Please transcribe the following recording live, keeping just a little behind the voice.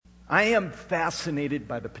I am fascinated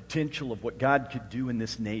by the potential of what God could do in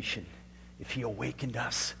this nation if He awakened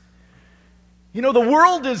us. You know, the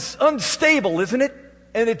world is unstable, isn't it?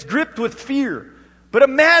 And it's gripped with fear. But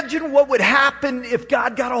imagine what would happen if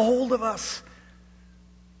God got a hold of us.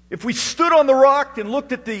 If we stood on the rock and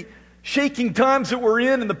looked at the shaking times that we're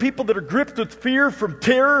in and the people that are gripped with fear from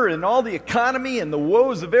terror and all the economy and the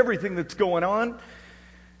woes of everything that's going on,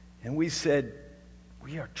 and we said,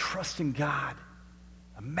 we are trusting God.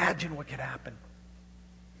 Imagine what could happen.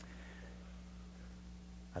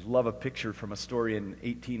 I love a picture from a story in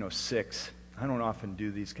 1806. I don't often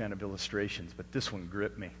do these kind of illustrations, but this one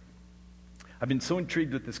gripped me. I've been so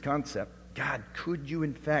intrigued with this concept. God, could you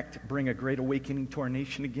in fact bring a great awakening to our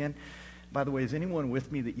nation again? By the way, is anyone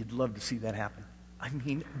with me that you'd love to see that happen? I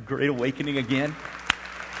mean, great awakening again.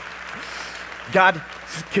 God,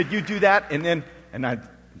 could you do that? And I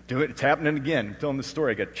do it. It's happening again. I'm telling the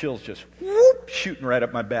story. I got chills just shooting right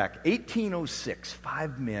up my back. 1806,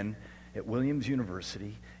 5 men at Williams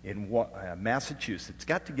University in Massachusetts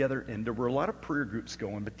got together, and there were a lot of prayer groups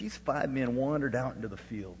going, but these 5 men wandered out into the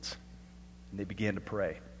fields, and they began to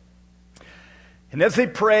pray. And as they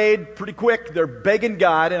prayed, pretty quick, they're begging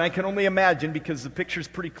God, and I can only imagine, because the picture's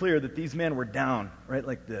pretty clear, that these men were down right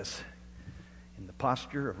like this, in the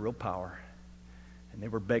posture of real power, and they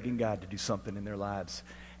were begging God to do something in their lives.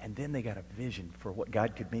 And then they got a vision for what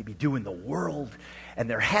God could maybe do in the world. And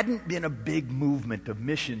there hadn't been a big movement of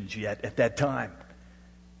missions yet at that time.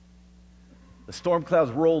 The storm clouds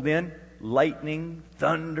rolled in, lightning,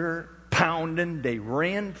 thunder, pounding. They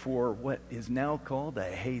ran for what is now called a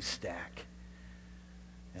haystack.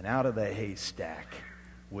 And out of the haystack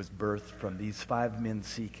was birthed from these 5 men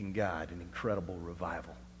seeking God an incredible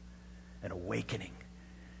revival, an awakening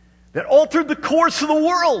that altered the course of the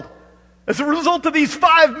world. As a result of these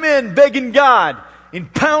 5 men begging God in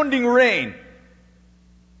pounding rain,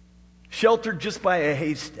 sheltered just by a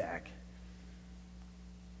haystack,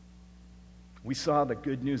 we saw the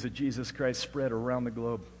good news of Jesus Christ spread around the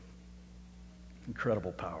globe.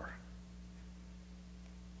 Incredible power.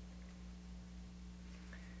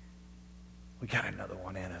 We got another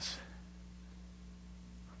one in us.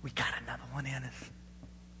 We got another one in us.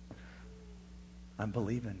 I'm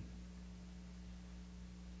believing.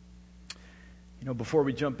 You know, before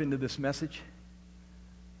we jump into this message,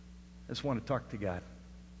 I just want to talk to God.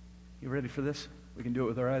 You ready for this? We can do it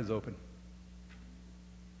with our eyes open.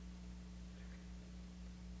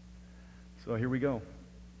 So here we go.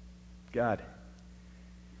 God,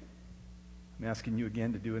 I'm asking you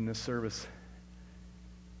again to do in this service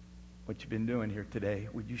what you've been doing here today.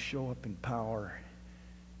 Would you show up in power?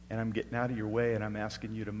 And I'm getting out of your way, and I'm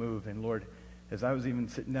asking you to move. And Lord, as I was even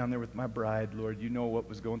sitting down there with my bride, Lord, you know what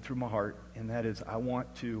was going through my heart, and that is I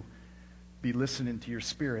want to be listening to your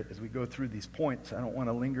Spirit as we go through these points. I don't want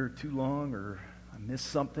to linger too long or I miss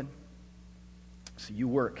something. So you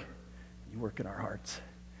work in our hearts.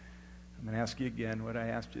 I'm going to ask you again what I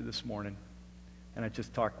asked you this morning, and I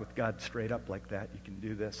just talk with God straight up like that. You can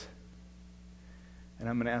do this. And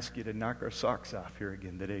I'm going to ask you to knock our socks off here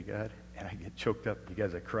again today, God. And I get choked up. You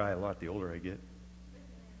guys, I cry a lot the older I get.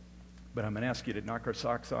 But I'm going to ask you to knock our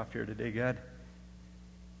socks off here today, God,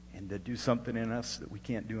 and to do something in us that we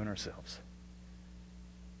can't do in ourselves.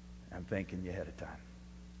 I'm thanking you ahead of time.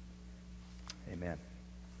 Amen.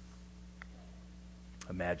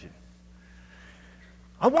 Imagine.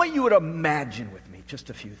 I want you to imagine with me just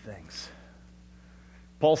a few things.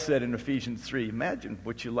 Paul said in Ephesians 3, imagine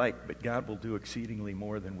what you like, but God will do exceedingly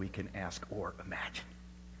more than we can ask or imagine.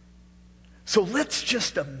 So let's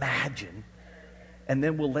just imagine, and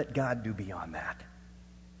then we'll let God do beyond that.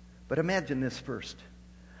 But imagine this first.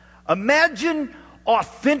 Imagine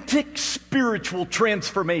authentic spiritual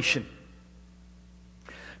transformation.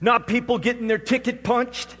 Not people getting their ticket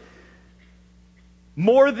punched.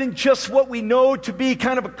 More than just what we know to be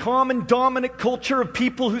kind of a common dominant culture of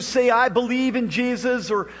people who say, I believe in Jesus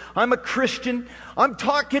or I'm a Christian. I'm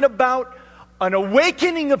talking about an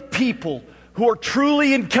awakening of people who are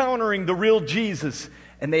truly encountering the real Jesus,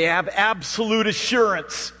 and they have absolute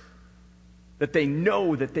assurance that they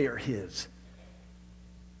know that they are His.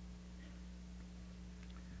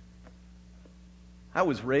 I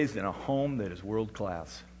was raised in a home that is world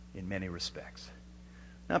class in many respects.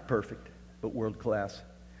 Not perfect, but world class.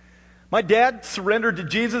 My dad surrendered to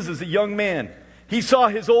Jesus as a young man. He saw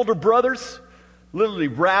his older brothers literally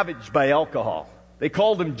ravaged by alcohol. They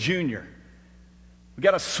called him Junior. We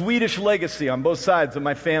got a Swedish legacy on both sides of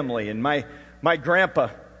my family, and my grandpa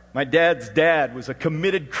My dad's dad was a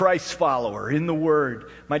committed Christ follower in the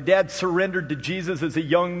Word. My dad surrendered to Jesus as a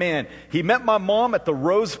young man. He met my mom at the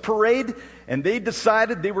Rose Parade, and they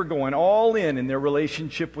decided they were going all in their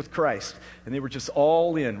relationship with Christ. And they were just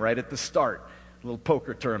all in right at the start. A little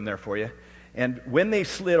poker term there for you. And when they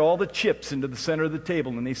slid all the chips into the center of the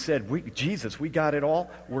table and they said, Jesus, we got it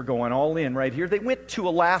all. We're going all in right here. They went to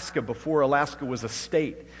Alaska before Alaska was a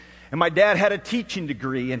state. And my dad had a teaching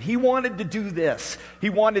degree, and he wanted to do this. He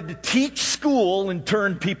wanted to teach school and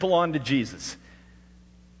turn people on to Jesus.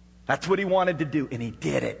 That's what he wanted to do, and he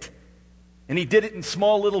did it. And he did it in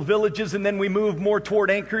small little villages, and then we moved more toward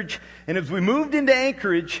Anchorage. And as we moved into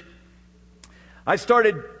Anchorage, I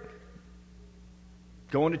started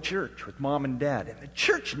going to church with Mom and Dad. And the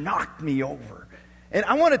church knocked me over. And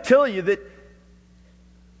I want to tell you that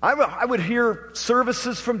I would hear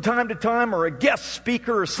services from time to time, or a guest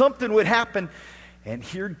speaker or something would happen, and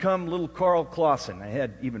here'd come little Carl Clausen. I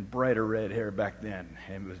had even brighter red hair back then,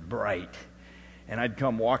 and it was bright. And I'd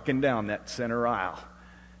come walking down that center aisle,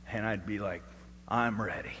 and I'd be like, I'm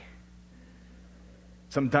ready.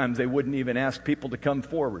 Sometimes they wouldn't even ask people to come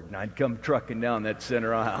forward, and I'd come trucking down that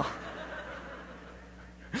center aisle.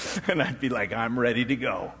 And I'd be like, I'm ready to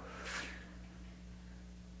go.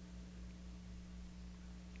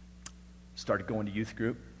 Started going to youth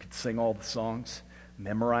group, could sing all the songs,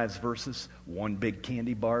 memorize verses, won big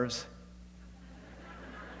candy bars.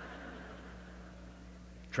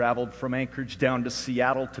 Traveled from Anchorage down to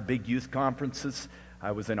Seattle to big youth conferences.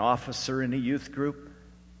 I was an officer in a youth group.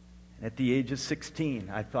 And at the age of 16,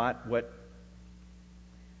 I thought what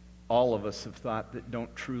all of us have thought that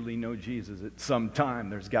don't truly know Jesus. At some time,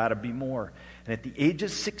 there's got to be more. And at the age of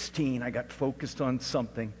 16, I got focused on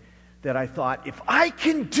something that I thought, if I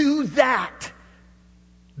can do that,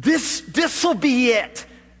 this will be it.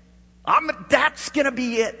 That's going to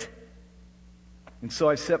be it. And so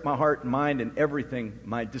I set my heart and mind and everything,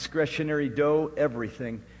 my discretionary dough,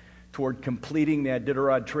 everything, toward completing the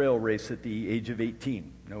Iditarod Trail race at the age of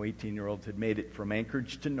 18. No 18-year-olds had made it from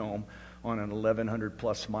Anchorage to Nome on an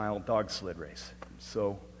 1,100-plus mile dog sled race.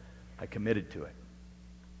 So I committed to it.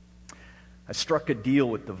 I struck a deal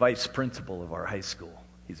with the vice principal of our high school.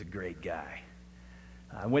 He's a great guy.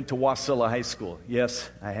 I went to Wasilla High School. Yes,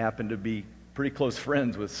 I happen to be pretty close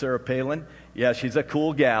friends with Sarah Palin. Yeah, she's a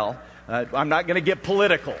cool gal. I'm not going to get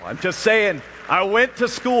political. I'm just saying I went to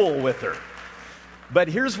school with her. But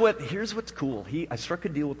here's what's cool. I struck a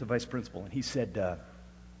deal with the vice principal, and he said, I'll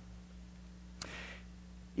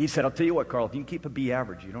tell you what, Carl, if you can keep a B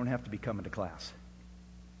average, you don't have to be coming to class.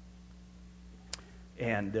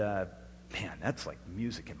 And man, that's like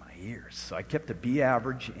music in my ears. So I kept a B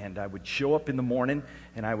average, and I would show up in the morning,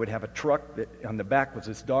 and I would have a truck that on the back was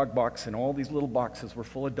this dog box, and all these little boxes were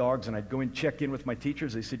full of dogs, and I'd go and check in with my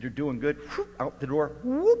teachers. They said, you're doing good. Whoop, out the door,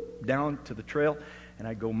 whoop, down to the trail, and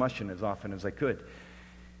I'd go mushing as often as I could.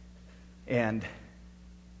 And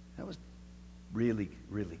that was really,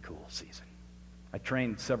 really cool season. I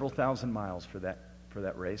trained several thousand miles for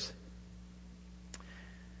that race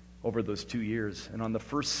over those 2 years. And on the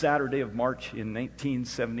first Saturday of March in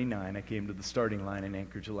 1979, I came to the starting line in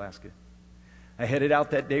Anchorage, Alaska. I headed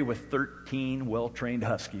out that day with 13 well-trained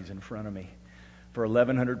Huskies in front of me for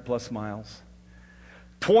 1,100-plus miles.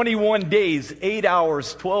 21 days, 8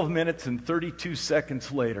 hours, 12 minutes, and 32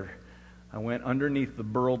 seconds later, I went underneath the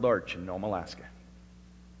Burled Arch in Nome, Alaska.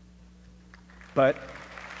 But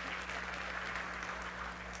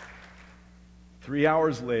 3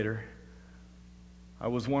 hours later, I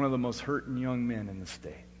was one of the most hurting young men in the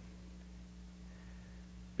state.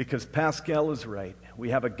 Because Pascal is right. We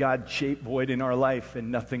have a God-shaped void in our life,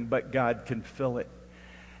 and nothing but God can fill it.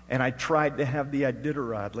 And I tried to have the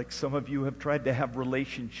Iditarod, like some of you have tried to have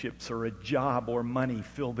relationships or a job or money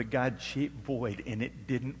fill the God-shaped void, and it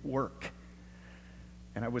didn't work.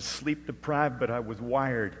 And I was sleep-deprived, but I was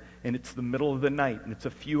wired. And it's the middle of the night, and it's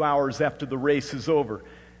a few hours after the race is over.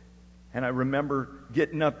 And I remember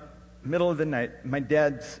getting up middle of the night. My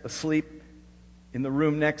dad's asleep in the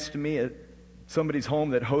room next to me at somebody's home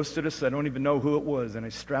that hosted us. I don't even know who it was. And I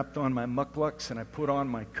strapped on my mucklucks, and I put on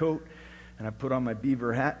my coat, and I put on my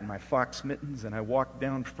beaver hat and my fox mittens, and I walked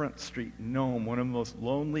down Front Street in Nome, one of the most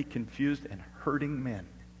lonely, confused, and hurting men.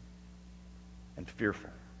 And fearful.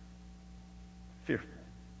 Fearful.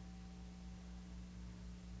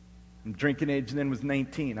 And drinking age then was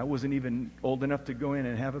 19. I wasn't even old enough to go in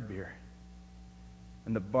and have a beer.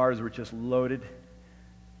 And the bars were just loaded.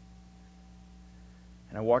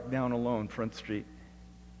 And I walked down alone Front Street,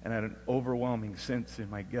 and I had an overwhelming sense in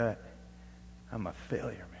my gut. I'm a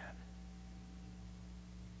failure, man.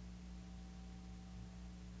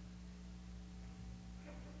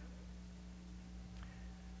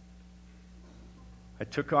 I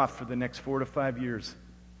took off for the next 4 to 5 years,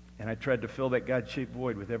 and I tried to fill that God-shaped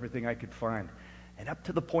void with everything I could find. And up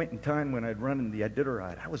to the point in time when I'd run in the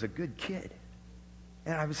Iditarod, I was a good kid.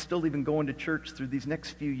 And I was still even going to church through these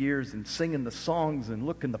next few years and singing the songs and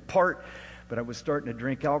looking the part. But I was starting to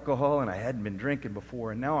drink alcohol, and I hadn't been drinking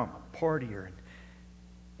before. And now I'm a partier,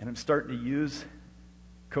 and I'm starting to use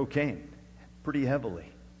cocaine pretty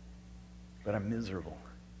heavily. But I'm miserable.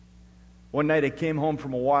 One night I came home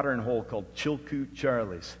from a watering hole called Chilkoot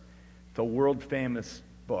Charlie's. It's a world-famous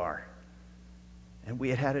bar. And we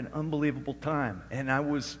had had an unbelievable time. And I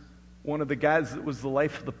was one of the guys that was the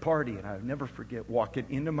life of the party. And I'll never forget walking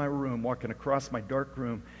into my room, walking across my dark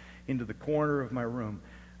room into the corner of my room.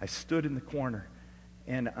 I stood in the corner,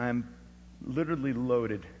 and I'm literally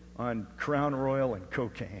loaded on Crown Royal and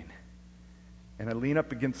cocaine. And I lean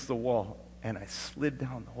up against the wall, and I slid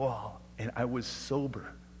down the wall, and I was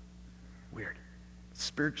sober. Weird.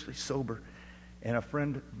 Spiritually sober. And a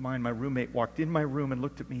friend of mine, my roommate, walked in my room and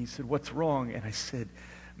looked at me. He said, "What's wrong?" And I said,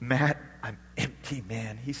 "Matt, I'm empty,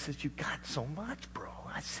 man." He says, "You got so much, bro."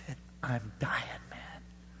 I said, "I'm dying, man."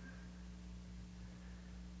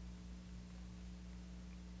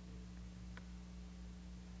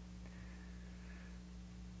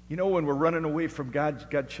 You know, when we're running away from God,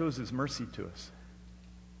 God shows His mercy to us.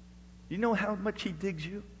 You know how much He digs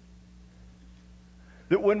you?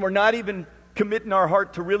 That when we're not even committing our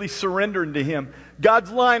heart to really surrendering to Him,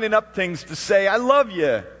 God's lining up things to say, "I love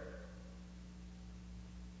you."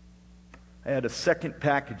 I had a second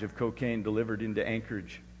package of cocaine delivered into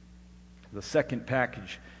Anchorage. The second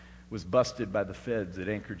package was busted by the feds at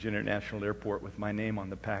Anchorage International Airport with my name on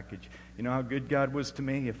the package. You know how good God was to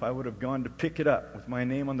me? If I would have gone to pick it up with my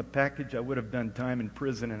name on the package, I would have done time in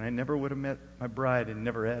prison, and I never would have met my bride and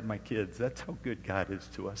never had my kids. That's how good God is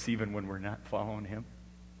to us, even when we're not following Him.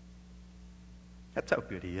 That's how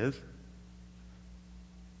good He is.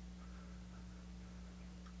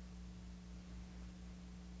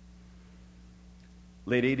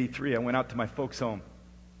 Late 83, I went out to my folks' home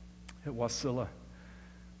at Wasilla.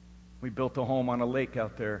 We built a home on a lake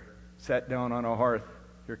out there, sat down on a hearth.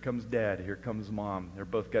 Here comes Dad, here comes Mom. They're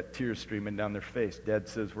both got tears streaming down their face. Dad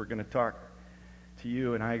says, "We're going to talk to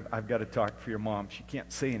you, and I've got to talk for your mom. She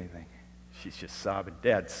can't say anything. She's just sobbing."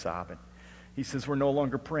 Dad's sobbing. He says, "We're no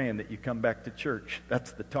longer praying that you come back to church."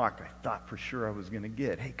 That's the talk I thought for sure I was going to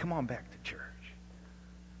get. Hey, come on back to church.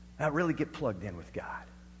 Now really get plugged in with God.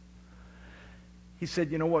 He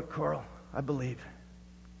said, "You know what, Carl? I believe."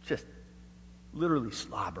 Just literally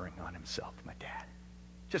slobbering on himself, my dad.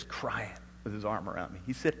 Just crying with his arm around me.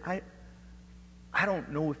 He said, I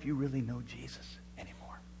don't know if you really know Jesus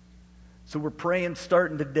anymore. So we're praying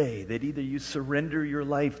starting today that either you surrender your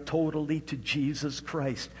life totally to Jesus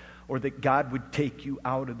Christ, or that God would take you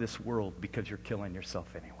out of this world because you're killing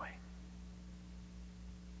yourself anyway.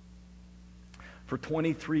 For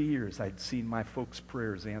 23 years, I'd seen my folks'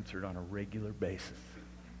 prayers answered on a regular basis.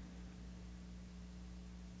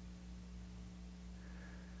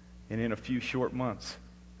 And in a few short months,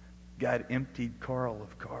 God emptied Carl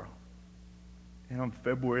of Carl. And on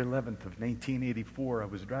February 11th of 1984, I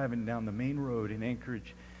was driving down the main road in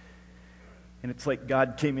Anchorage, and it's like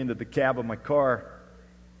God came into the cab of my car,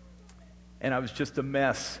 and I was just a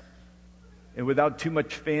mess. And without too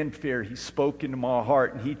much fanfare, He spoke into my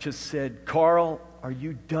heart, and He just said, "Carl, are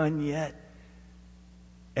you done yet?"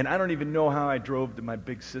 And I don't even know how I drove to my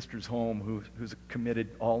big sister's home, who's a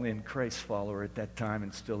committed, all-in Christ follower at that time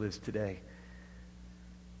and still is today.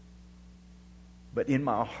 But in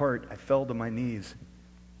my heart, I fell to my knees.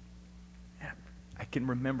 I can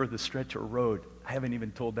remember the stretch of road. I haven't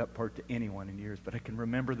even told that part to anyone in years, but I can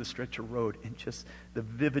remember the stretch of road and just the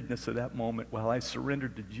vividness of that moment while I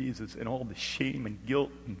surrendered to Jesus and all the shame and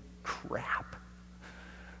guilt and crap.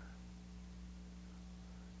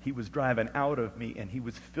 He was driving out of me, and He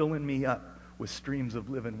was filling me up with streams of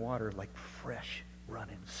living water, like fresh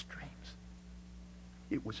running streams.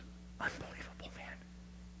 It was unbelievable, man.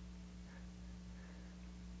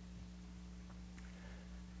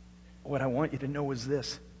 What I want you to know is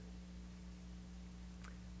this.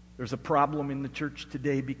 There's a problem in the church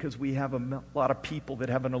today because we have a lot of people that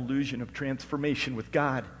have an illusion of transformation with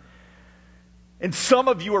God. And some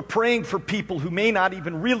of you are praying for people who may not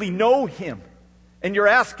even really know Him. And you're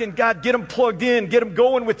asking God, get them plugged in, get them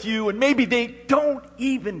going with you, and maybe they've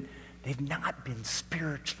not been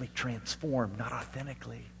spiritually transformed, not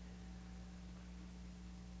authentically.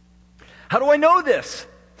 How do I know this?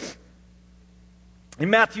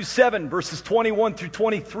 In Matthew 7, verses 21 through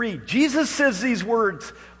 23, Jesus says these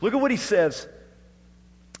words. Look at what He says.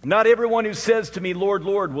 "Not everyone who says to me, 'Lord,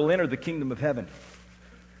 Lord,' will enter the kingdom of heaven,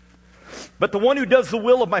 but the one who does the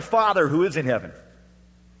will of my Father who is in heaven.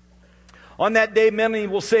 On that day, many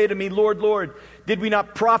will say to me, Lord, Lord, did we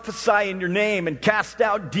not prophesy in your name and cast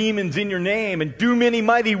out demons in your name and do many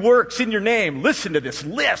mighty works in your name? Listen to this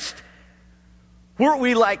list. Weren't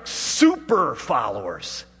we like super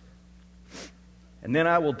followers? And then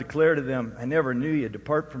I will declare to them, I never knew you.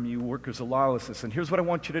 Depart from you, workers of lawlessness. And here's what I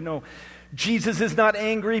want you to know. Jesus is not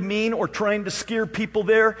angry, mean, or trying to scare people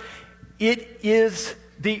there. It is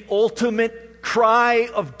the ultimate cry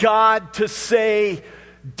of God to say,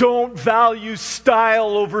 don't value style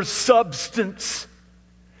over substance.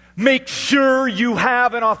 Make sure you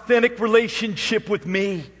have an authentic relationship with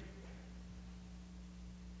me.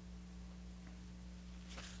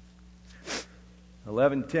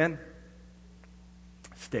 $11:10.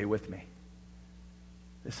 Stay with me.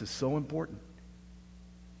 This is so important.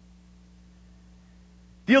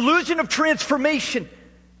 The illusion of transformation.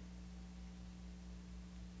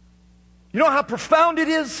 You know how profound it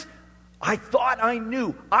is? I thought I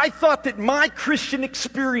knew. I thought that my Christian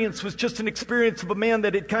experience was just an experience of a man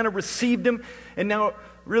that had kind of received him and now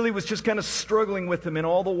really was just kind of struggling with him. And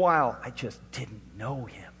all the while, I just didn't know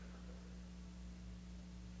him.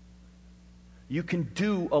 You can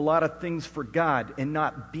do a lot of things for God and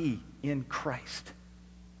not be in Christ.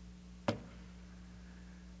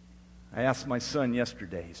 I asked my son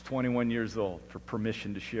yesterday, he's 21 years old, for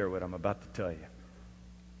permission to share what I'm about to tell you.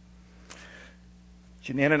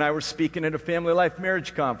 Jeanette and I were speaking at a family life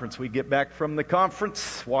marriage conference. We get back from the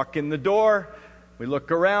conference, walk in the door, we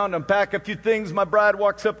look around, unpack a few things. My bride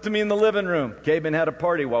walks up to me in the living room. Cabin had a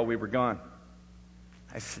party while we were gone.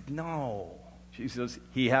 I said, no. She says,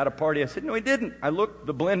 he had a party. I said, no, he didn't. I looked,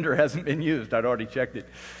 the blender hasn't been used. I'd already checked it.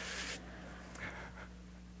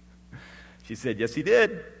 She said, yes, he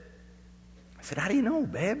did. I said, how do you know,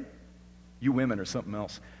 babe? You women are something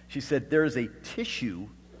else. She said, there's a tissue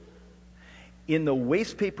in the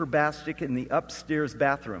waste paper basket in the upstairs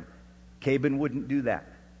bathroom. Cabin wouldn't do that.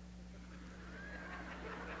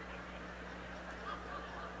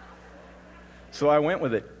 So I went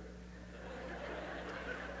with it.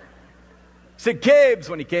 I said, Cabes,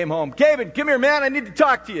 when he came home, Cabin, come here, man, I need to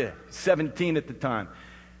talk to you. 17 at the time.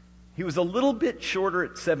 He was a little bit shorter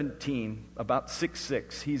at 17, about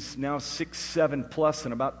 6'6". He's now 6'7 plus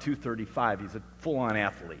and about 235. He's a full-on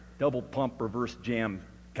athlete, double pump, reverse jam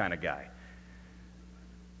kind of guy.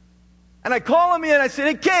 And I call him in, I said,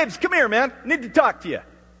 hey, Cabes, come here, man, I need to talk to you.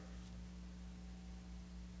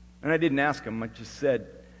 And I didn't ask him, I just said,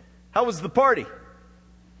 how was the party? He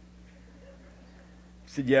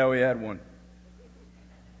said, yeah, we had one.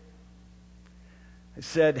 I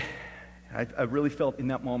said, I really felt in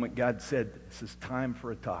that moment God said, this is time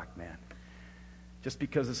for a talk, man. Just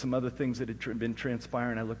because of some other things that had been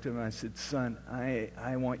transpiring, I looked at him and I said, son,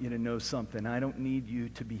 I want you to know something. I don't need you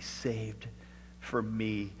to be saved for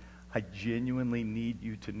me. I genuinely need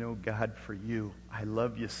you to know God for you. I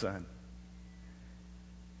love you, son.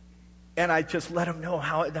 And I just let him know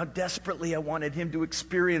how desperately I wanted him to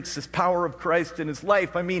experience this power of Christ in his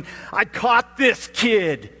life. I mean, I caught this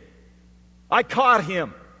kid. I caught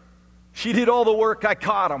him. She did all the work. I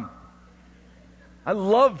caught him. I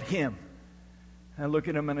love him. And I look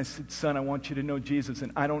at him and I said, son, I want you to know Jesus.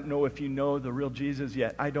 And I don't know if you know the real Jesus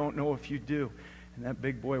yet. I don't know if you do. And that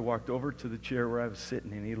big boy walked over to the chair where I was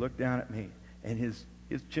sitting, and he looked down at me, and his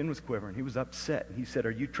chin was quivering. He was upset. And he said,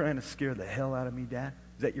 are you trying to scare the hell out of me, Dad?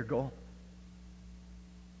 Is that your goal?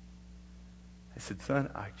 I said,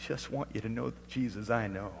 son, I just want you to know the Jesus I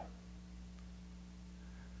know.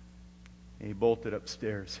 And he bolted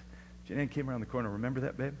upstairs. Janine came around the corner. Remember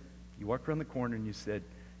that, babe? You walked around the corner and you said,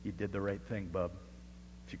 you did the right thing, bub.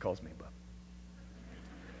 She calls me bub.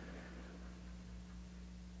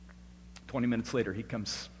 20 minutes later, he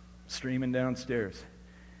comes streaming downstairs.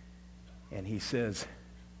 And he says,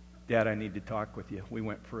 Dad, I need to talk with you. We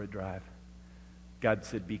went for a drive. God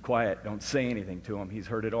said, be quiet. Don't say anything to him. He's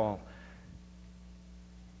heard it all.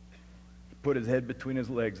 He put his head between his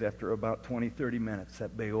legs after about 20, 30 minutes,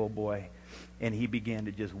 that big old boy. And he began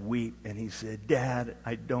to just weep. And he said, Dad,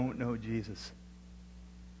 I don't know Jesus.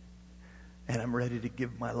 And I'm ready to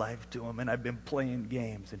give my life to him. And I've been playing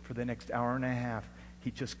games. And for the next hour and a half, he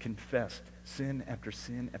just confessed sin after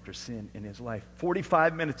sin after sin in his life.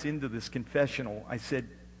 45 minutes into this confessional, I said,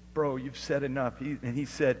 bro, you've said enough. And he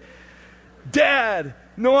said, Dad,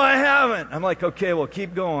 no, I haven't. I'm like, okay, well,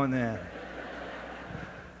 keep going then.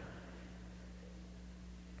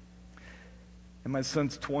 And my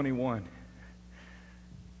son's 21.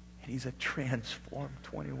 And he's a transformed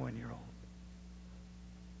 21-year-old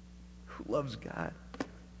who loves God.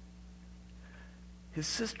 His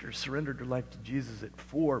sister surrendered her life to Jesus at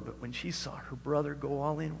 4, but when she saw her brother go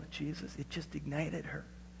all in with Jesus, it just ignited her.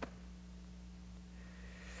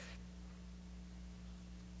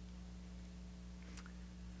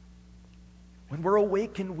 When we're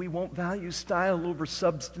awakened, we won't value style over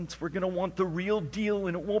substance. We're going to want the real deal,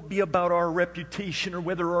 and it won't be about our reputation or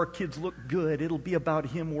whether our kids look good. It'll be about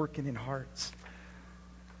Him working in hearts.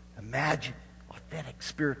 Imagine authentic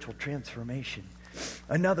spiritual transformation.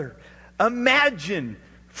 Another, imagine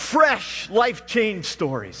fresh life change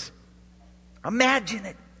stories. Imagine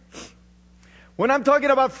it. When I'm talking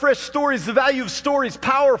about fresh stories, the value of stories,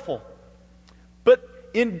 powerful. But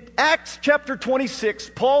in Acts chapter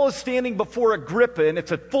 26, Paul is standing before Agrippa, and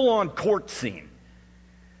it's a full-on court scene.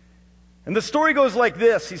 And the story goes like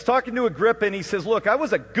this. He's talking to Agrippa, and he says, look, I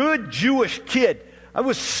was a good Jewish kid. I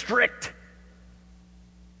was strict.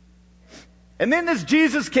 And then this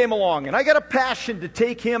Jesus came along, and I got a passion to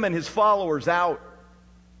take him and his followers out.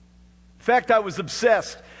 In fact, I was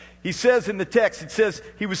obsessed. He says in the text, it says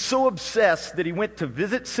he was so obsessed that he went to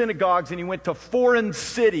visit synagogues and he went to foreign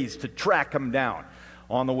cities to track them down.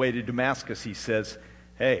 On the way to Damascus, he says,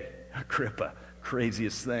 hey, Agrippa,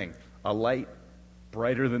 craziest thing. A light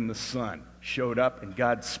brighter than the sun showed up, and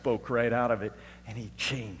God spoke right out of it. And He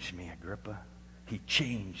changed me, Agrippa. He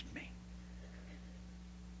changed me.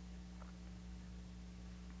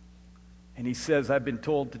 And he says, I've been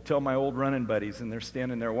told to tell my old running buddies, and they're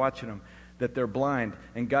standing there watching them, that they're blind.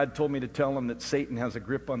 And God told me to tell them that Satan has a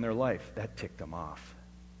grip on their life. That ticked them off.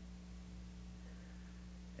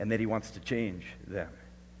 And that He wants to change them.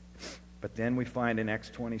 But then we find in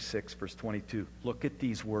Acts 26, verse 22, look at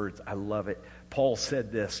these words. I love it. Paul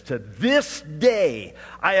said this, to this day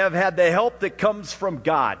I have had the help that comes from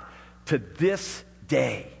God. To this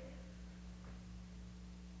day.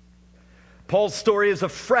 Paul's story is a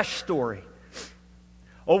fresh story.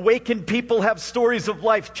 Awakened people have stories of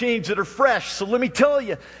life change that are fresh. So let me tell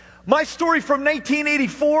you, my story from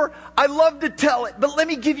 1984, I love to tell it, but let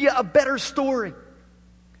me give you a better story.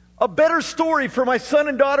 A better story for my son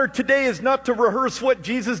and daughter today is not to rehearse what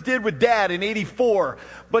Jesus did with Dad in 84,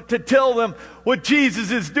 but to tell them what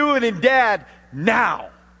Jesus is doing in Dad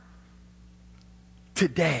now.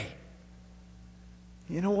 Today.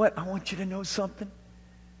 You know what? I want you to know something.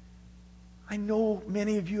 I know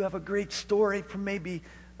many of you have a great story from maybe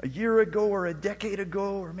a year ago or a decade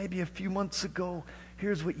ago or maybe a few months ago.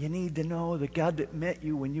 Here's what you need to know. The God that met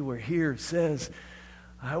you when you were here says,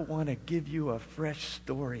 I want to give you a fresh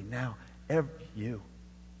story now. You and you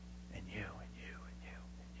and you and you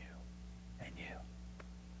and you and you.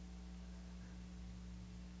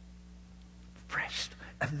 Fresh.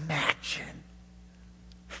 Imagine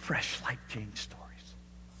fresh life change stories.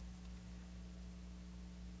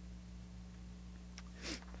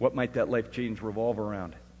 What might that life change revolve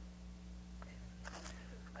around?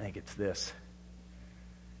 I think it's this.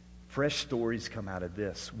 Fresh stories come out of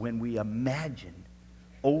this. When we imagine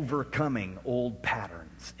overcoming old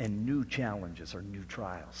patterns and new challenges or new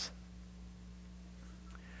trials.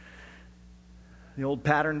 The old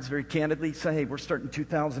patterns, very candidly, say, hey, we're starting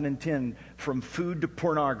 2010 from food to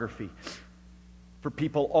pornography. For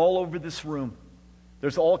people all over this room,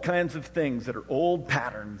 there's all kinds of things that are old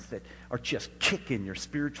patterns that are just kicking your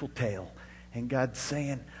spiritual tail. And God's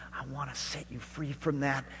saying, I want to set you free from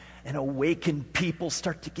that. And awakened people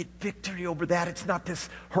start to get victory over that. It's not this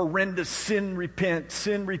horrendous sin, repent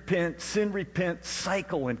cycle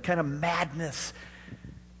and kind of madness.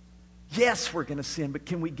 Yes, we're going to sin, but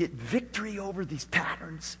can we get victory over these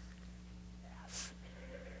patterns? Yes.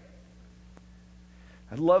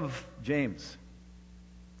 I love James.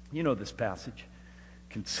 You know this passage.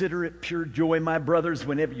 Consider it pure joy, my brothers,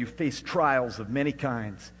 whenever you face trials of many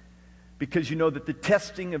kinds, because you know that the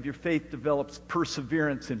testing of your faith develops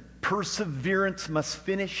perseverance, and perseverance must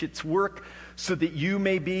finish its work so that you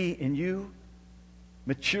may be in you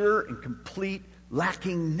mature and complete,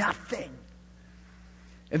 lacking nothing.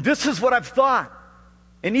 And this is what I've thought.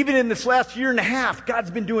 And even in this last year and a half,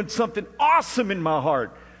 God's been doing something awesome in my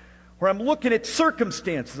heart. Where I'm looking at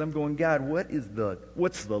circumstances, I'm going, God,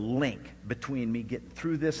 what's the link between me getting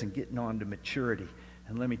through this and getting on to maturity?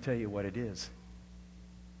 And let me tell you what it is.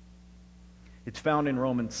 It's found in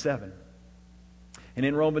Romans 7. And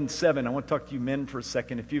in Romans 7, I want to talk to you men for a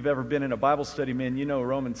second. If you've ever been in a Bible study, men, you know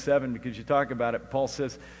Romans 7 because you talk about it. Paul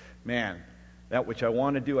says, man, that which I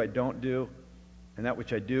want to do, I don't do. And that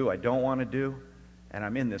which I do, I don't want to do. And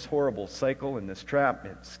I'm in this horrible cycle and this trap.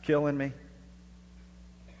 It's killing me.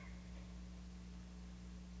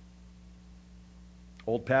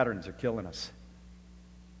 Old patterns are killing us.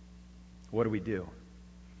 What do?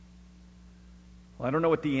 Well, I don't know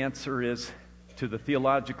what the answer is to the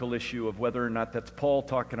theological issue of whether or not that's Paul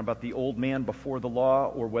talking about the old man before the law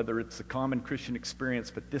or whether it's a common Christian experience,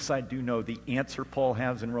 but this I do know, the answer Paul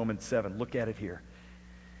has in Romans 7. Look at it here.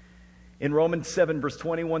 In Romans 7, verse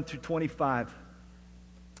 21 through 25,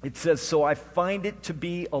 It says, "So I find it to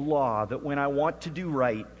be a law that when I want to do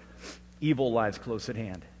right, evil lies close at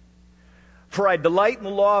hand. For I delight in the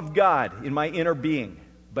law of God in my inner being,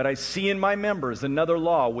 but I see in my members another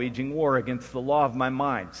law waging war against the law of my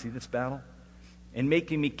mind." See this battle? "And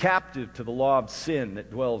making me captive to the law of sin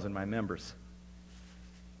that dwells in my members.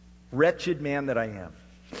 Wretched man that I am."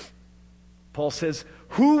 Paul says,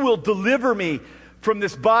 "Who will deliver me from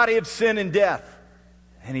this body of sin and death?"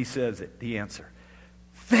 And he says it, the answer.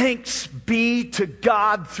 "Thanks be to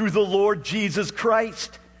God through the Lord Jesus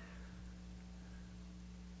Christ."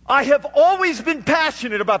 I have always been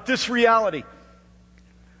passionate about this reality.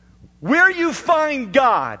 Where you find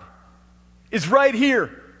God is right here.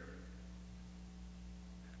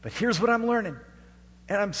 But here's what I'm learning.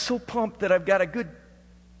 And I'm so pumped that I've got a good,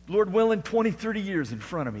 Lord willing, 20, 30 years in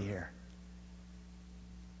front of me here.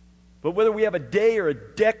 But whether we have a day or a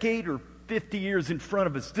decade or 50 years in front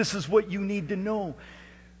of us, this is what you need to know.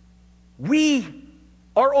 We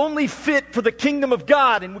are only fit for the kingdom of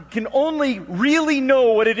God, and we can only really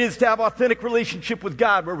know what it is to have authentic relationship with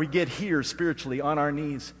God where we get here spiritually on our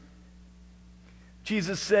knees.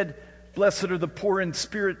 Jesus said, "Blessed are the poor in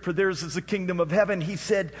spirit, for theirs is the kingdom of heaven." He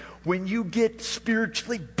said, when you get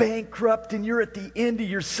spiritually bankrupt and you're at the end of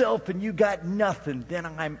yourself and you got nothing, then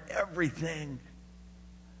I'm everything.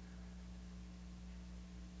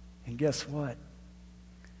 And guess what?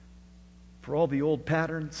 For all the old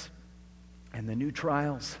patterns and the new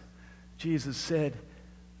trials, Jesus said,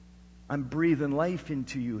 I'm breathing life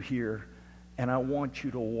into you here, and I want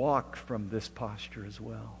you to walk from this posture as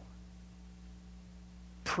well.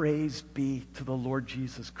 Praise be to the Lord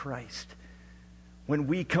Jesus Christ. When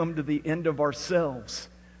we come to the end of ourselves,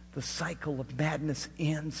 the cycle of madness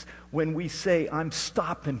ends. When we say, I'm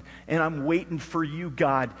stopping and I'm waiting for you,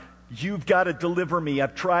 God. You've got to deliver me.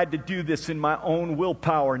 I've tried to do this in my own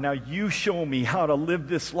willpower. Now you show me how to live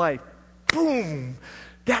this life. Boom!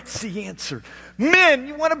 That's the answer. Men,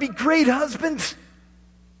 you want to be great husbands?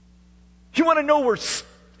 You want to know where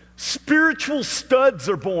spiritual studs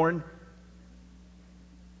are born?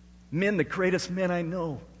 Men, the greatest men I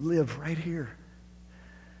know, live right here.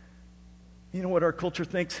 You know what our culture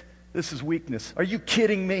thinks? This is weakness. Are you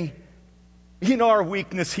kidding me? In our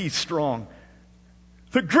weakness, he's strong.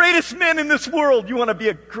 The greatest men in this world, you want to be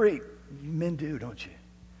a great... Men do, don't you?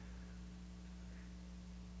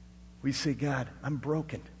 We say, God, I'm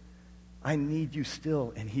broken. I need you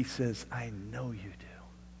still. And he says, I know you do.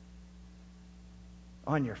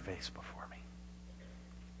 On your face before me.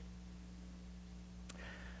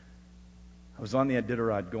 I was on the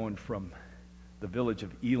Iditarod going from the village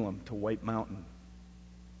of Elam to White Mountain.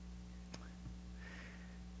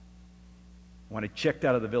 When I checked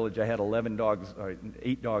out of the village, I had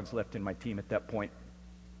 8 dogs left in my team at that point.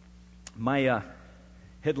 My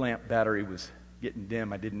headlamp battery was getting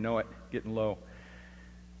dim. I didn't know it, getting low.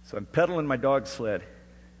 So I'm pedaling my dog sled.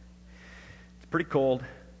 It's pretty cold,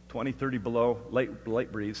 20, 30 below,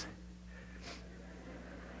 light breeze.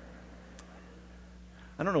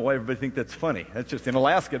 I don't know why everybody thinks that's funny. That's just in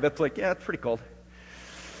Alaska. That's like, yeah, it's pretty cold.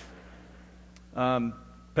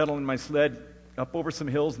 Pedaling my sled up over some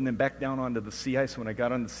hills and then back down onto the sea ice. When I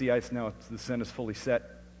got on the sea ice, now the sun is fully set.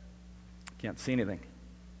 Can't see anything.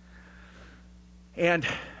 And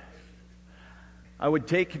I would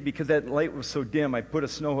take, because that light was so dim, I'd put a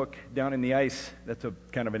snow hook down in the ice. That's a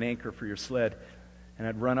kind of an anchor for your sled. And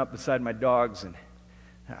I'd run up beside my dogs, and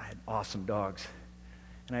I had awesome dogs.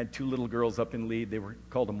 And I had 2 little girls up in lead. They were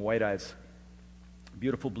called them White Eyes.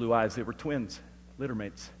 Beautiful blue eyes. They were twins, litter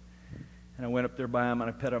mates. And I went up there by them, and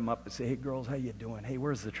I pet them up and say, hey, girls, how you doing? Hey,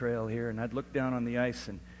 where's the trail here? And I'd look down on the ice,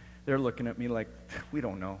 and they're looking at me like, we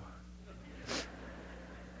don't know.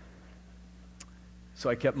 So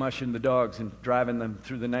I kept mushing the dogs and driving them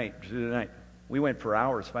through the night. We went for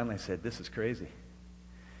hours. Finally, I said, this is crazy.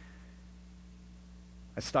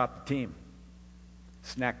 I stopped the team,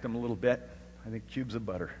 snacked them a little bit. I think cubes of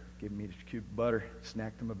butter. Gave me a cube of butter,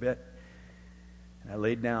 snacked them a bit. And I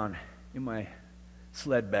laid down in my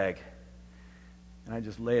sled bag. And I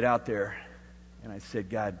just laid out there. And I said,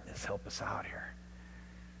 God, just help us out here.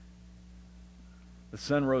 The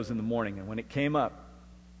sun rose in the morning. And when it came up,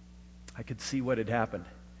 I could see what had happened.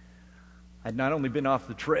 I'd not only been off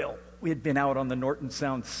the trail, we had been out on the Norton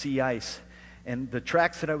Sound sea ice. And the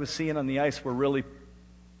tracks that I was seeing on the ice were really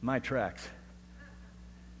my tracks.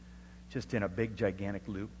 Just in a big, gigantic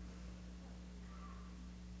loop.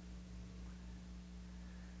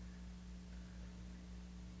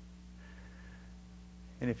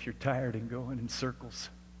 And if you're tired and going in circles,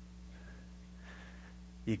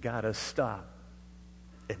 you got to stop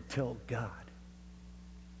and tell God,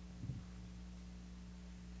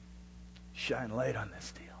 shine light on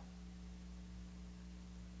this deal.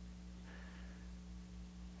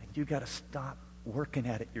 And you got to stop working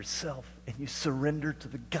at it yourself, and you surrender to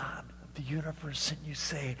the God of the universe, and you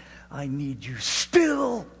say, I need you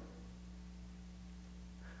still.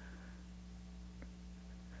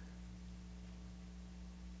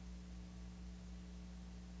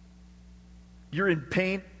 You're in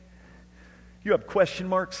pain. You have question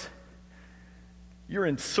marks. You're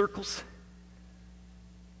in circles.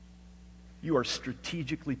 You are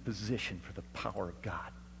strategically positioned for the power of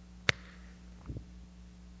God.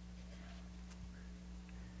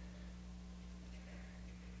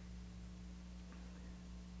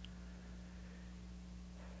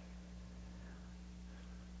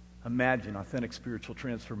 Imagine authentic spiritual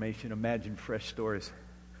transformation. Imagine fresh stories.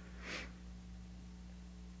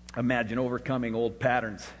 Imagine overcoming old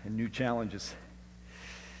patterns and new challenges.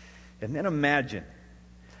 And then imagine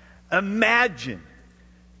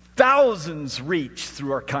thousands reached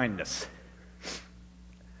through our kindness.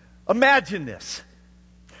 Imagine this.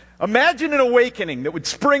 Imagine an awakening that would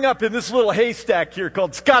spring up in this little haystack here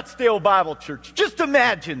called Scottsdale Bible Church. Just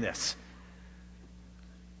imagine this.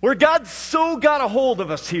 Where God so got a hold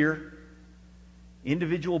of us here,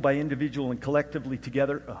 individual by individual and collectively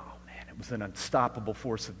together, oh man, it was an unstoppable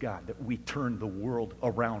force of God that we turned the world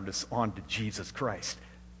around us onto Jesus Christ.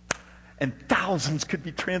 And thousands could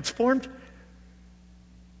be transformed.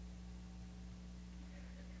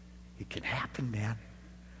 It can happen, man.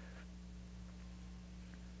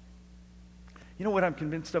 You know what I'm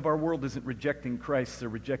convinced of? Our world isn't rejecting Christ, they're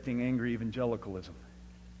rejecting angry evangelicalism.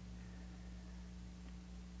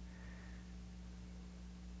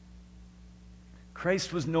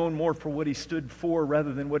 Christ was known more for what he stood for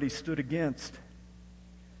rather than what he stood against.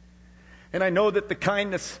 And I know that the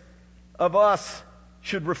kindness of us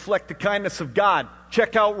should reflect the kindness of God.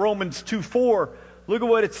 Check out Romans 2:4. Look at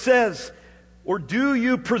what it says. Or do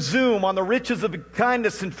you presume on the riches of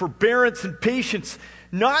kindness and forbearance and patience,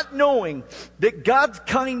 not knowing that God's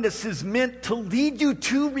kindness is meant to lead you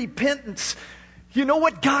to repentance? You know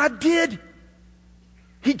what God did?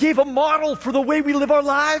 He gave a model for the way we live our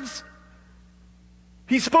lives.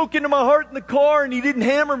 He spoke into my heart in the car, and he didn't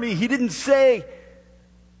hammer me. He didn't say,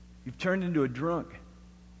 you've turned into a drunk.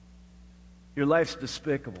 Your life's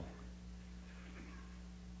despicable.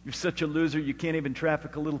 You're such a loser, you can't even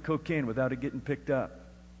traffic a little cocaine without it getting picked up.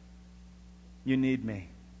 You need me.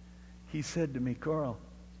 He said to me, Carl,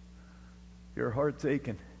 your heart's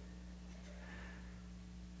aching.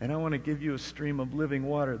 And I want to give you a stream of living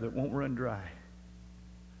water that won't run dry.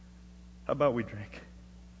 How about we drink?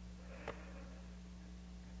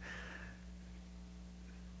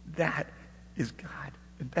 That is God,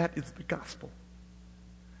 and that is the gospel.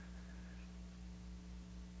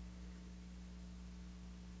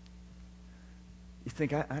 You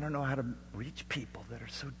think, I don't know how to reach people that are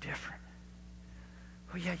so different.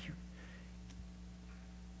 Oh yeah,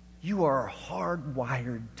 you are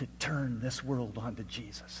hardwired to turn this world onto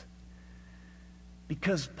Jesus.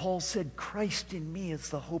 Because Paul said, Christ in me is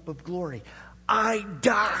the hope of glory. I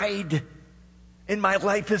died, and my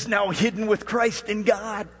life is now hidden with Christ in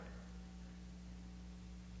God.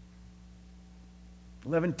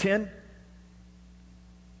 11:10.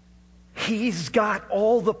 He's got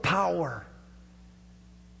all the power.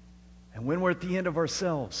 And when we're at the end of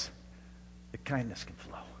ourselves, the kindness can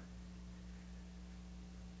flow.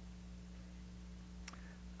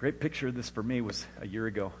 A great picture of this for me was a year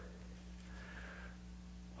ago.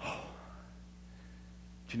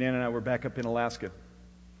 Janine and I were back up in Alaska.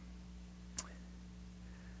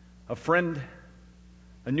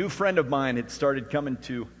 A new friend of mine had started coming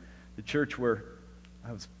to the church where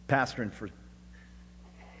I was pastoring for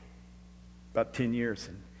about 10 years.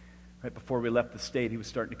 And right before we left the state, he was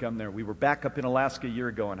starting to come there. We were back up in Alaska a year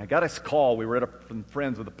ago, and I got this call. We were at some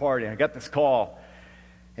friends with a party, and I got this call.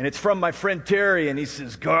 And it's from my friend Terry, and he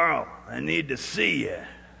says, Carl, I need to see you.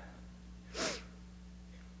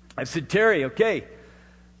 I said, Terry, okay.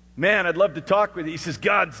 Man, I'd love to talk with you. He says,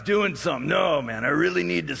 God's doing something. No, man, I really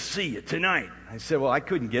need to see you tonight. I said, well, I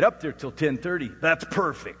couldn't get up there till 10:30. That's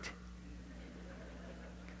perfect.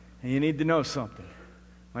 And you need to know something.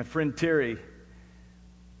 My friend Terry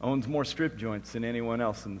owns more strip joints than anyone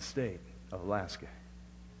else in the state of Alaska.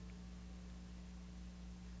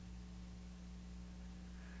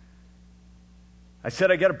 I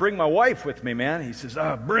said, I got to bring my wife with me, man. He says,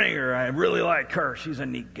 bring her. I really like her. She's a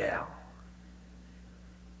neat gal.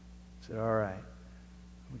 I said, all right.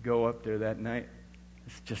 We go up there that night.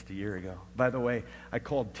 It's just a year ago. By the way, I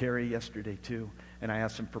called Terry yesterday, too, and I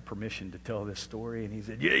asked him for permission to tell this story, and he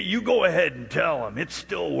said, yeah, you go ahead and tell him. It's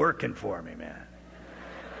still working for me, man.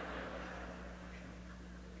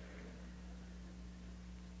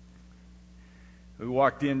 We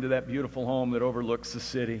walked into that beautiful home that overlooks the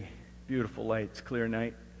city. Beautiful lights, clear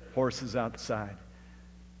night, horses outside.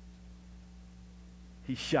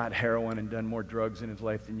 He shot heroin and done more drugs in his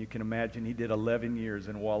life than you can imagine. He did 11 years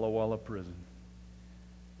in Walla Walla prison.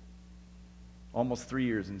 Almost 3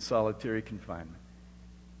 years in solitary confinement.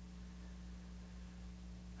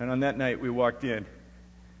 And on that night we walked in.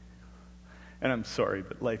 And I'm sorry,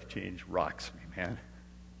 but life change rocks me, man.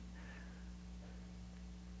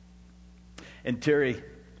 And Terry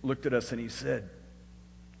looked at us and he said,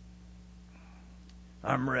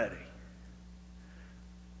 I'm ready.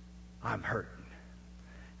 I'm hurting.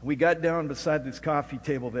 And we got down beside this coffee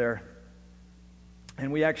table there,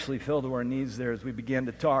 and we actually fell to our knees there as we began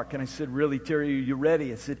to talk. And I said, really, Terry, are you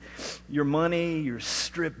ready? I said, your money, your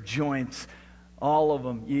strip joints, all of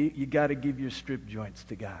them, you got to give your strip joints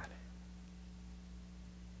to God.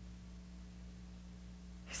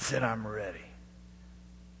 He said, I'm ready.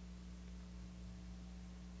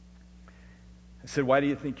 I said, why do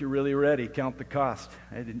you think you're really ready? Count the cost.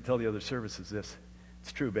 I didn't tell the other services this.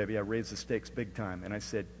 It's true, baby. I raised the stakes big time. And I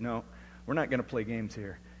said, no, we're not going to play games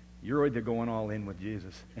here. You're either going all in with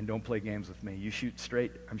Jesus, and don't play games with me. You shoot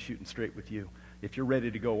straight, I'm shooting straight with you. If you're ready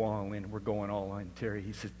to go all in, we're going all in. Terry,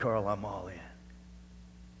 he said, Carl, I'm all in. I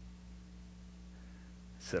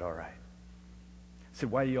said, all right. I said,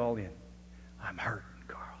 why are you all in? I'm hurting,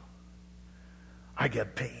 Carl. I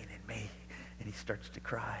got pain in me. And he starts to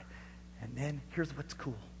cry. And then, here's what's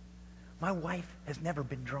cool. My wife has never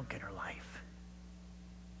been drunk in her life.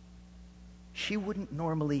 She wouldn't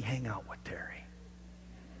normally hang out with Terry.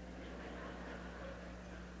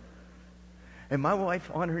 And my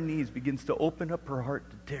wife, on her knees, begins to open up her heart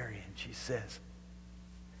to Terry. And she says,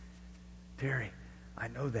 Terry, I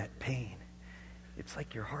know that pain. It's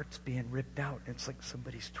like your heart's being ripped out. It's like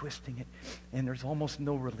somebody's twisting it. And there's almost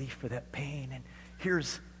no relief for that pain. And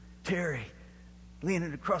here's Terry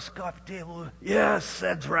leaning across the coffee table. Yes,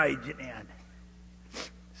 that's right, Jan.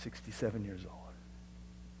 67 years old.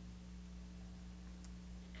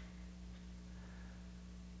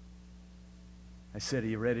 I said, are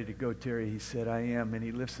you ready to go, Terry? He said, I am. And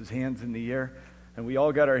he lifts his hands in the air. And we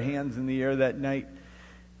all got our hands in the air that night.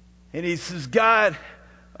 And he says, God,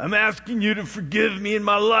 I'm asking you to forgive me in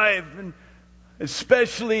my life. And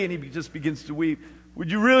especially, and he just begins to weep, would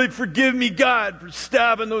you really forgive me, God, for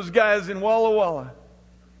stabbing those guys in Walla Walla?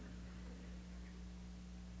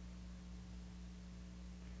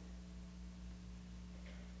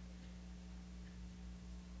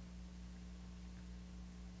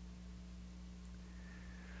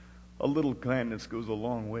 A little kindness goes a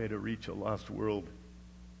long way to reach a lost world.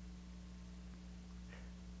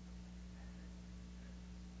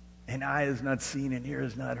 And eye has not seen and ear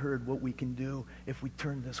has not heard what we can do if we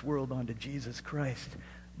turn this world onto Jesus Christ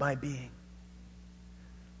by being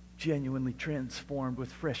genuinely transformed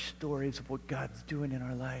with fresh stories of what God's doing in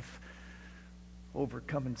our life,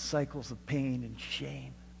 overcoming cycles of pain and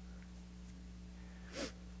shame,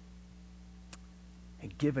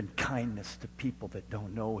 and giving kindness to people that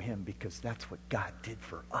don't know Him, because that's what God did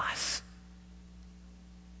for us.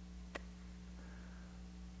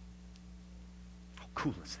 How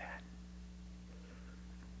cool is that?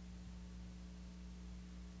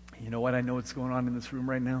 You know what? I know what's going on in this room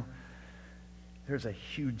right now. There's a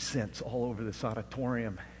huge sense all over this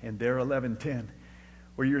auditorium and there 1110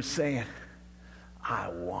 where you're saying, I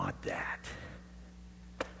want that.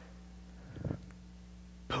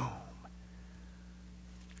 Boom.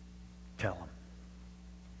 Tell them.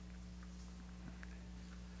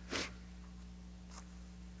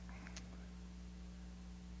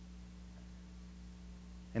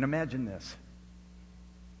 And imagine this.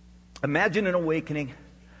 Imagine an awakening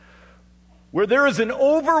where there is an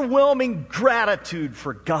overwhelming gratitude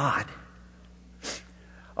for God.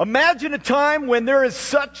 Imagine a time when there is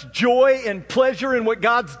such joy and pleasure in what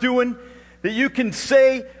God's doing that you can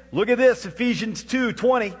say, look at this, Ephesians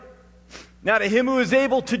 2:20. Now to Him who is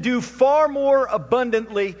able to do far more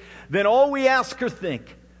abundantly than all we ask or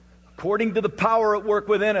think, according to the power at work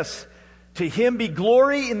within us, to Him be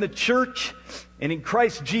glory in the church and in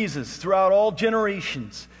Christ Jesus throughout all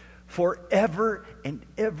generations, forever and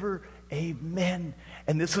ever. Amen.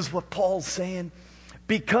 And this is what Paul's saying.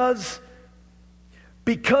 Because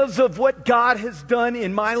of what God has done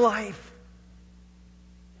in my life,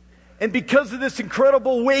 and because of this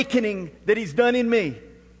incredible awakening that He's done in me,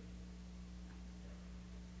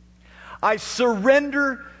 I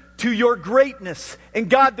surrender to your greatness. And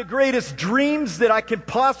God, the greatest dreams that I can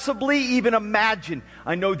possibly even imagine,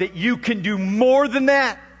 I know that you can do more than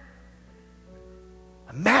that.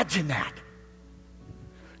 Imagine that.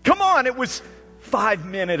 Come on, it was 5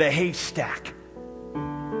 men at a haystack.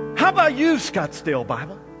 How about you, Scottsdale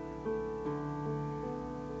Bible?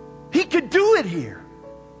 He could do it here.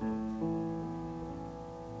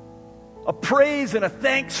 A praise and a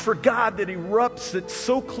thanks for God that erupts, that's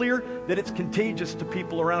so clear that it's contagious to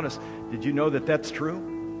people around us. Did you know that that's true?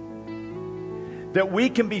 That we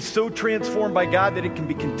can be so transformed by God that it can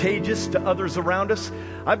be contagious to others around us.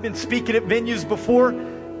 I've been speaking at venues before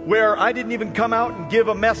where I didn't even come out and give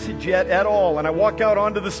a message yet at all. And I walk out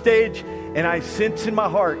onto the stage and I sense in my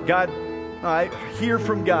heart, God, I hear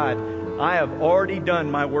from God, I have already done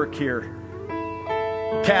my work here.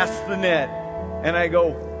 Cast the net. And I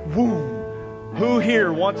go, whoom. Who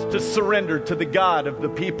here wants to surrender to the God of the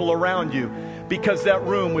people around you? Because that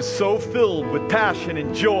room was so filled with passion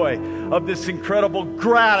and joy of this incredible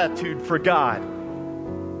gratitude for God.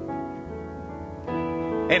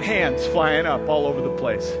 And hands flying up all over the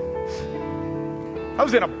place. I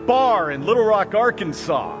was in a bar in Little Rock,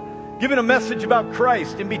 Arkansas, giving a message about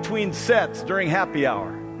Christ in between sets during happy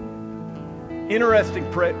hour. Interesting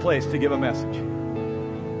place to give a message.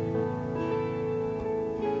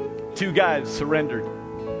 2 guys surrendered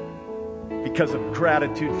because of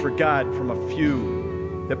gratitude for God from a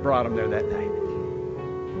few that brought them there that night.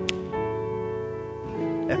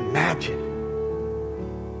 Imagine.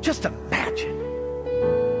 Just imagine.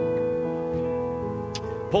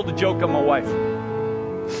 Pulled a joke on my wife.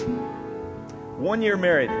 1 year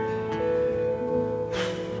married.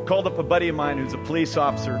 Called up a buddy of mine who's a police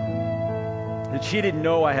officer. And she didn't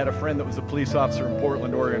know I had a friend that was a police officer in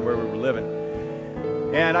Portland, Oregon, where we were living.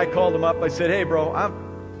 And I called him up. I said, hey, bro, I'm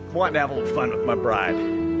wanting to have a little fun with my bride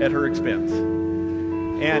at her expense.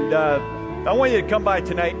 And I want you to come by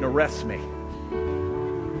tonight and arrest me.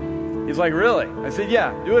 He's like, really? I said,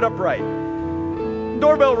 yeah, do it upright.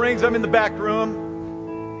 Doorbell rings. I'm in the back room.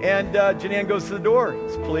 And Jananne goes to the door.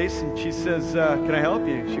 It's police. And she says, can I help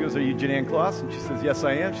you? She goes, are you Jananne Clausen? She says, yes,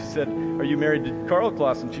 I am. She said, are you married to Carl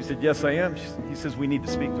Clausen? She said, yes, I am. He says, we need to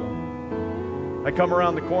speak to him. I come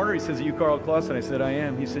around the corner. He says, are you Carl Clausen? I said, I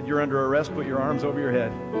am. He said, you're under arrest. Put your arms over your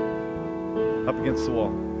head. Up against the wall.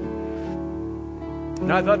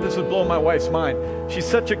 And I thought this would blow my wife's mind. She's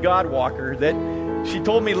such a God walker that she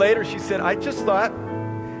told me later, she said, I just thought,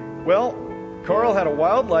 well, Carl had a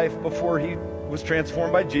wild life before he was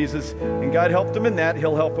transformed by Jesus, and God helped him in that.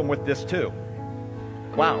 He'll help him with this too.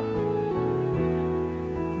 Wow.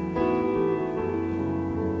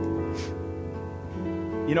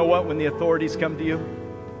 You know what? When the authorities come to you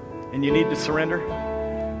and you need to surrender,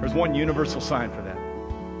 there's one universal sign for that.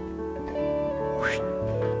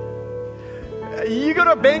 You go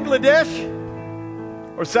to Bangladesh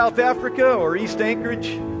or South Africa or East Anchorage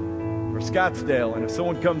or Scottsdale, and if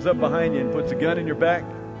someone comes up behind you and puts a gun in your back,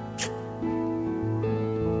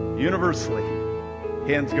 universally,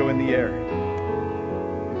 hands go in the air.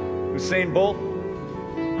 Usain Bolt,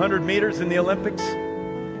 100 meters in the Olympics.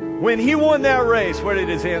 When he won that race, where did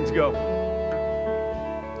his hands go?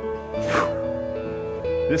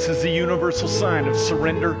 This is the universal sign of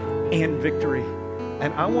surrender and victory.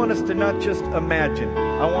 And I want us to not just imagine.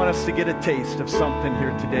 I want us to get a taste of something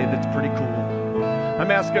here today that's pretty cool.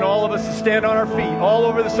 I'm asking all of us to stand on our feet, all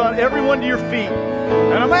over the sun, everyone to your feet.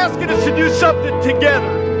 And I'm asking us to do something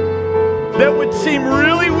together that would seem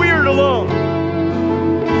really weird alone.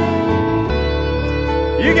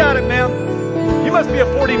 You got it, ma'am. You must be a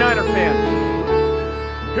 49er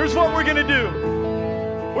fan. Here's what we're going to do.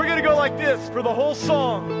 We're going to go like this for the whole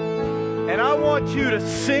song. And I want you to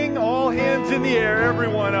sing all hands in the air.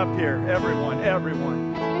 Everyone up here. Everyone.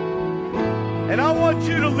 And I want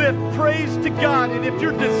you to lift praise to God. And if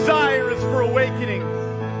your desire is for awakening,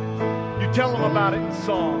 you tell them about it in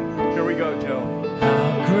song. Here we go, Joe.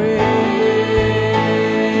 How great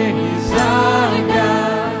is our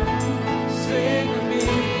God. Sing with me.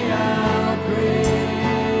 How great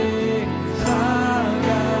is our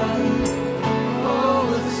God. Oh,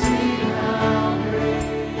 let's sing how great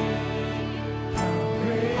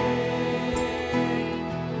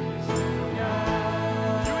is our God.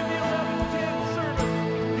 During the 11:10 service,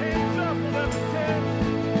 hands up, 11:10.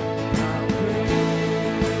 How great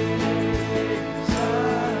is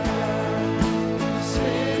our God.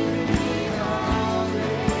 Sing with me. How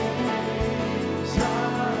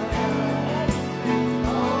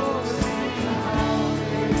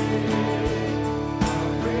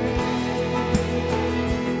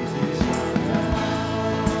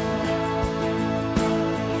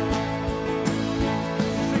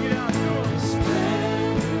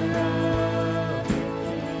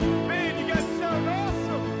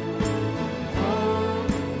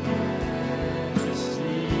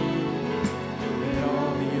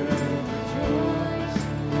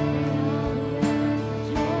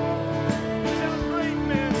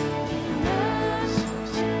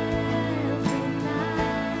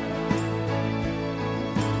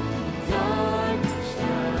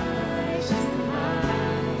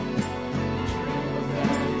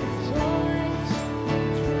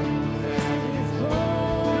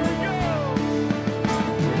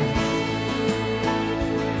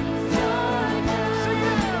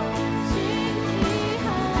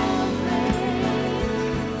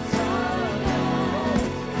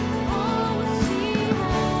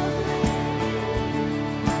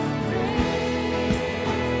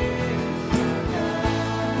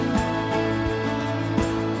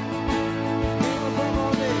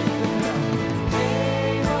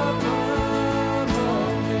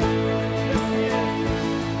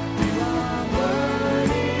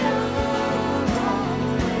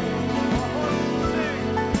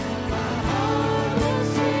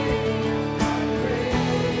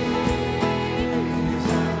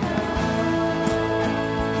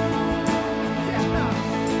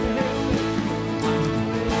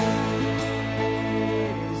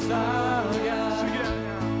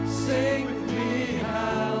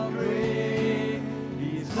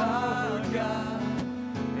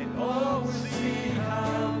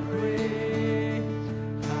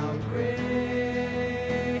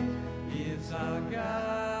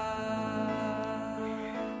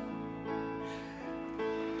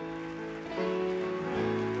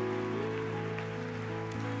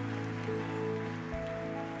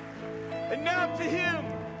And now to him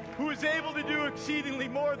who is able to do exceedingly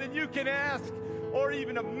more than you can ask or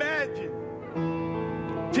even imagine,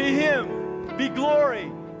 to him be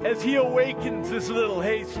glory as he awakens this little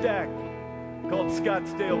haystack called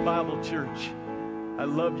Scottsdale Bible Church. I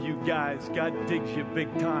love you guys. God digs you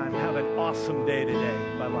big time. Have an awesome day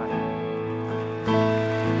today. Bye-bye.